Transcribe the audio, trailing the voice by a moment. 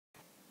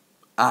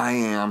I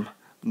am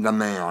the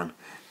man,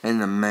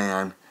 and the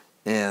man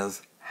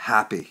is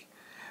happy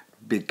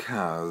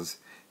because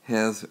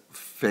his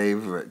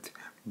favorite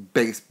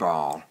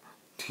baseball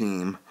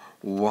team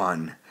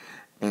won,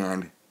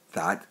 and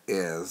that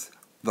is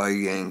the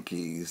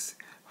Yankees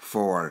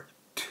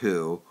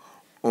 4-2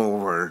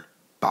 over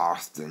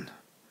Boston.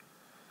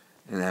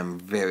 And I'm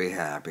very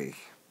happy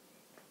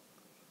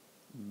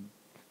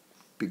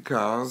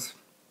because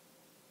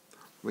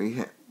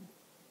we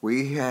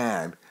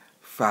had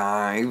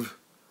 5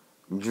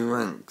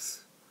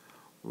 drinks.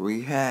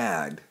 We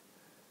had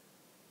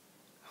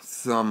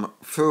some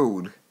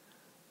food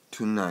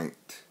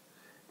tonight,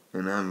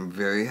 and I'm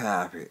very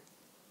happy.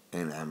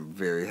 And I'm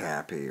very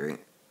happy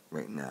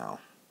right now.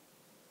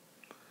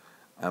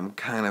 I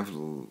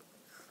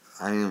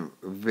am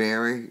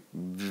very,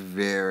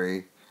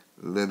 very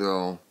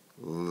little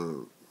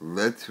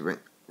lit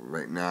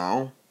right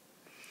now.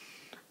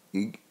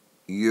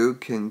 You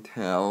can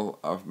tell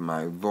of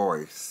my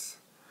voice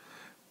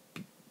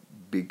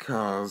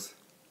because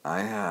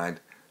I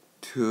had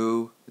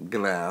 2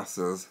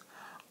 glasses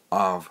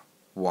of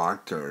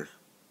water,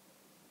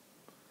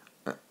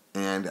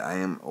 and I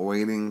am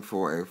waiting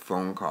for a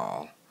phone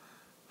call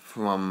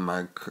from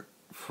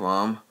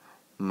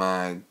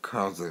my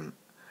cousin.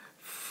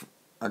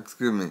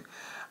 Excuse me.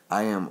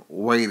 I am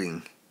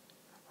waiting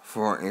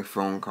for a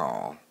phone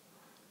call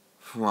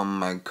from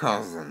my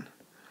cousin,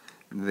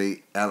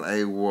 the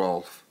LA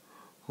Wolf,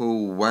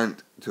 who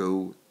went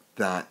to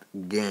that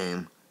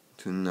game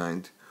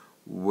tonight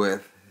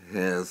with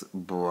his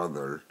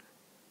brother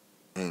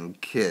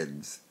and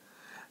kids.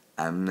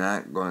 I'm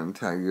not going to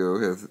tell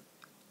you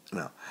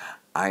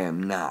I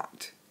am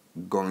not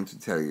going to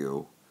tell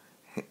you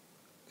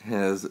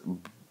his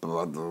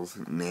brother's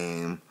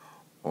name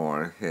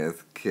or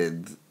his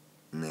kids'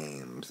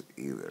 names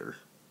either.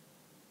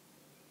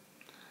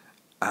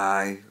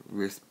 I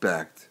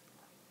respect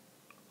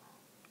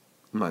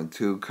my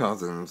 2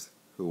 cousins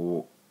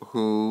who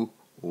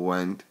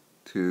went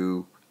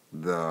to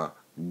the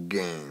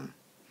game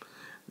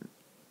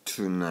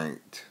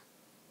tonight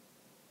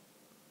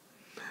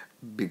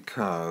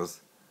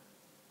because,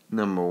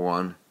 number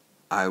one,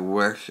 I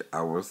wish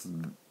I was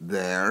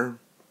there.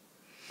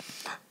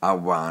 I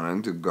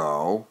wanted to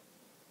go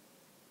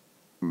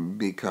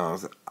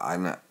because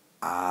I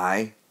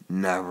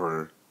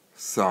never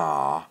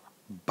saw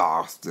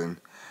Boston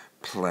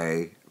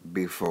play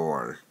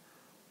before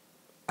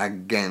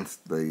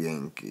against the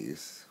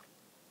Yankees.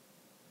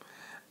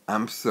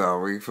 I'm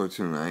sorry for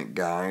tonight,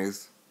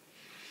 guys.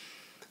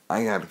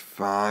 I had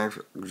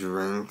 5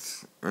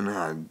 drinks and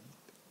I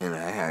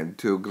had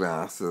 2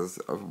 glasses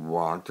of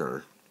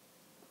water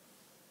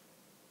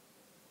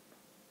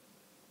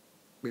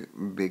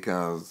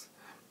because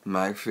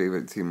my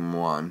favorite team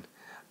won.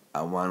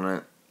 I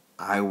wanted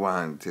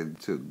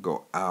to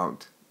go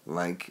out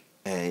like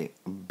a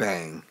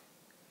bang.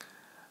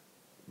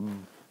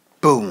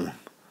 Boom.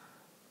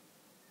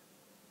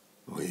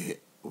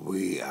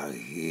 We are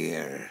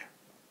here.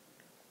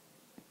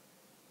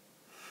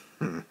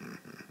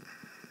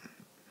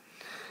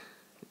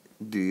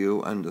 Do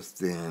you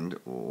understand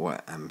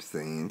what I'm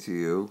saying to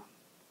you?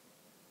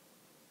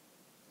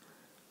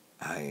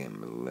 I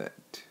am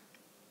lit.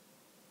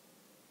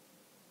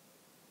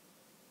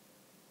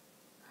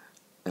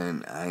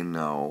 And I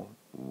know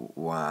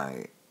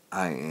why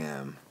I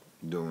am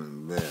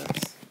doing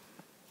this.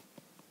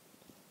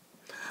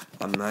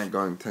 I'm not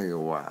going to tell you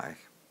why.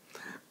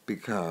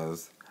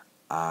 Because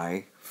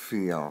I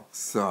feel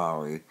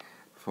sorry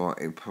for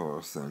a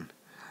person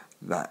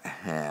that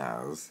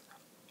has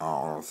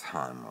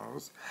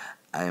Alzheimer's.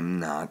 I am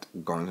not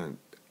going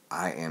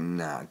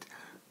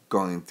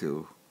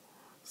to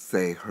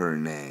say her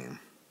name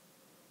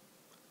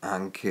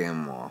on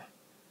camera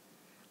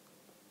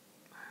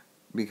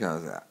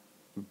because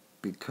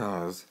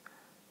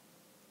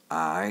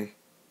I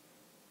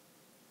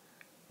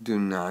do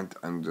not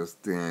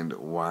understand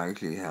why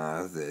she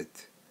has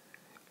it.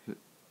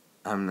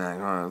 I'm not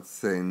going to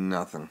say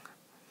nothing.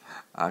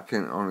 I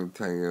can only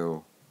tell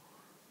you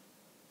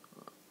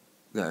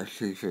that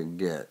she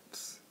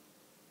forgets.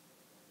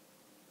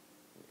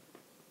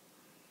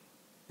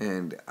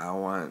 And I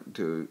want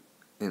to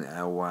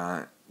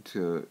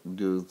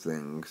do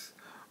things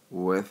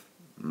with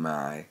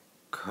my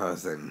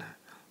cousin,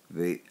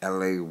 the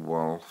LA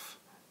Wolf,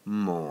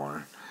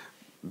 more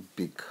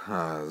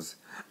because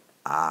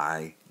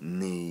I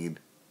need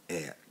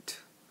it.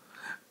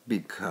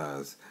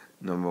 Because,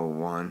 number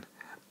one,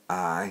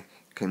 I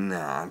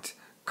cannot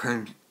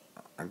control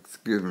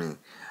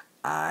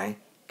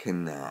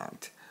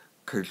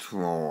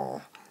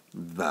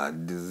the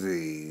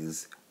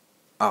disease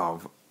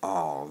of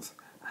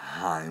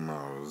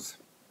Alzheimer's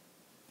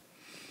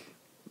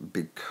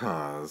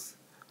because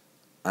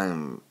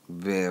I'm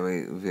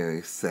very,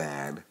 very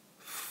sad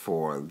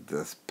for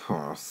this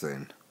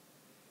person.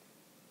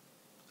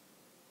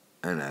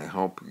 And I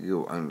hope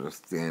you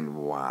understand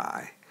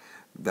why.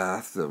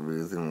 That's the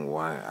reason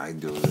why I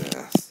do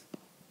this.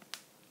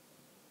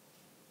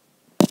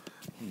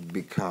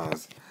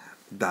 Because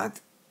that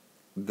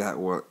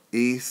will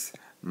ease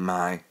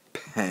my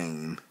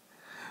pain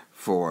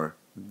for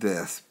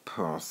this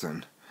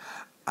person.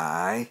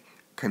 I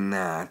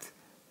cannot,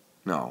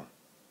 no,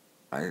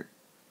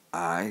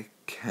 I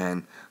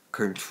can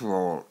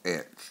control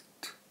it.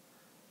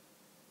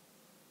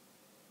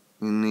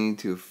 You need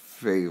to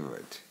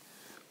favorite,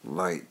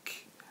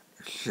 like,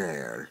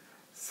 share,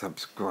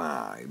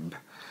 subscribe,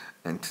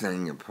 and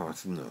turn your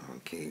post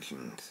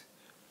notifications.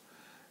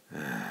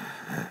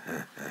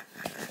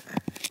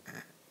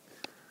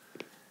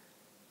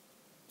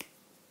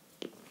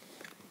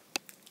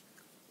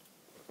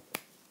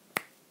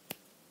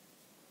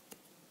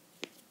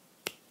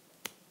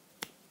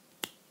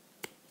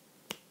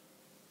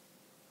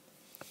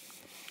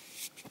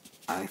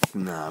 I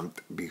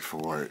snapped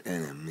before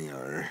in a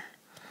mirror.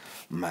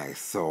 My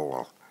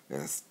soul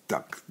is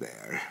stuck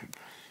there.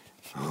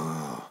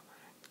 Oh,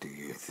 do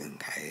you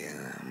think I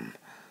am?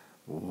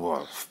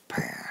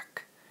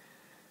 Wolfpack.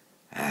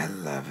 I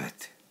love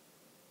it.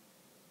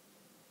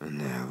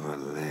 Never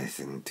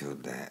listen to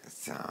that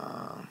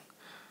song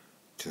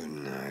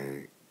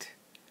tonight.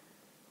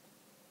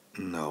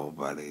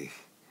 Nobody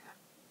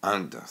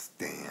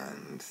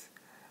understands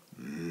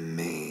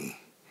me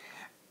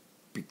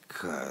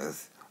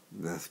because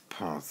this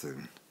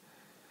person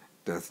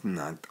does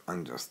not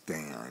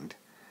understand.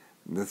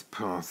 This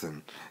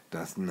person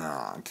does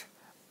not.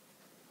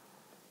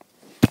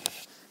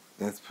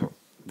 This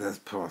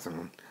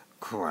person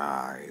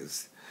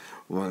cries.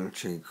 When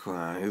she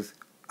cries,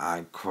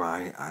 I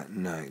cry at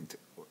night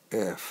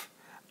if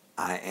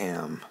I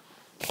am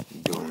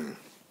doing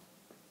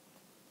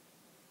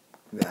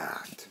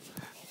that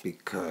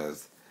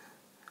because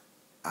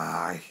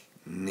I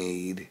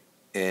need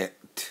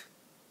it.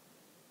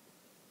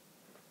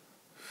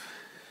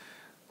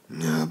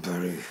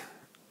 Nobody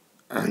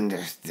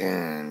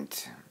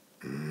understands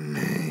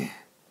me.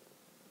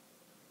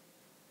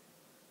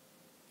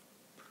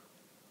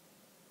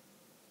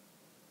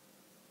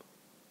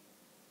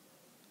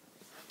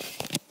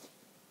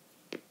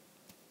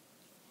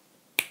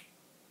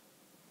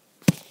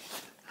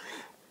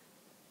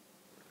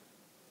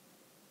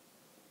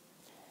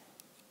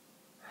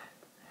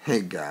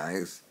 Hey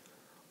guys,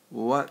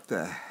 what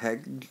the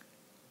heck?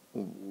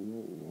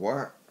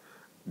 What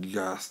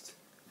just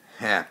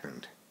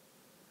happened?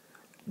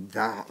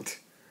 That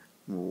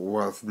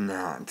was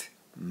not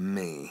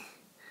me.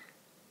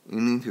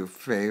 You need to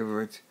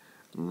favorite,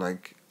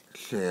 like,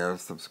 share,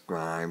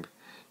 subscribe,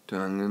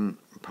 turn on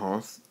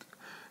post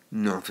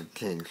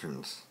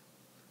notifications,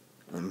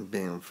 and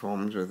be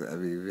informed with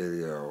every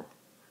video.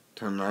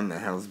 Turn on the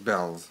house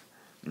bells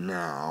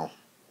now.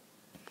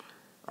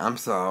 I'm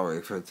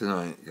sorry for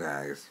tonight,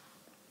 guys.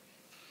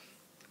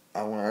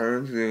 I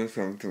wanted to do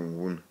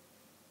something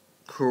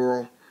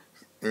cool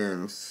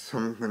and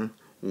something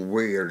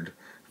weird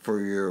for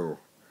you.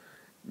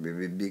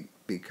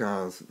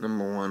 Because,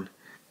 number one,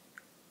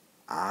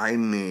 I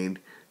need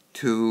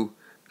to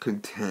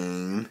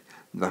contain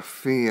the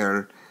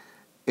fear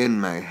in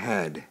my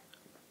head.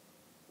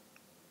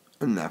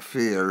 And that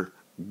fear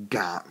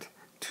got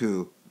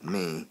to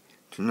me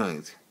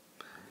tonight.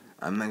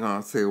 I'm not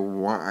gonna say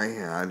what I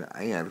had.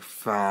 I had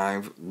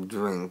 5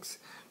 drinks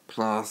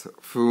plus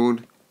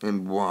food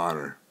and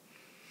water.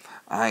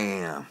 I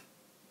am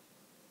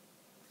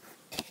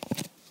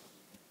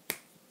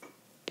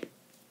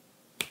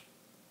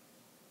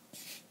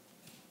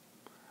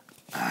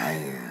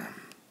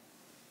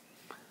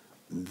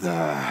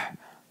the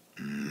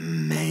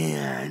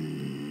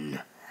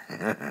man.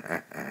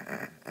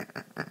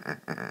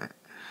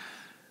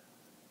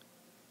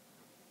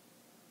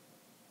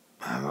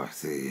 I will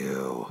see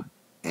you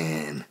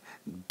in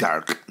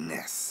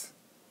darkness.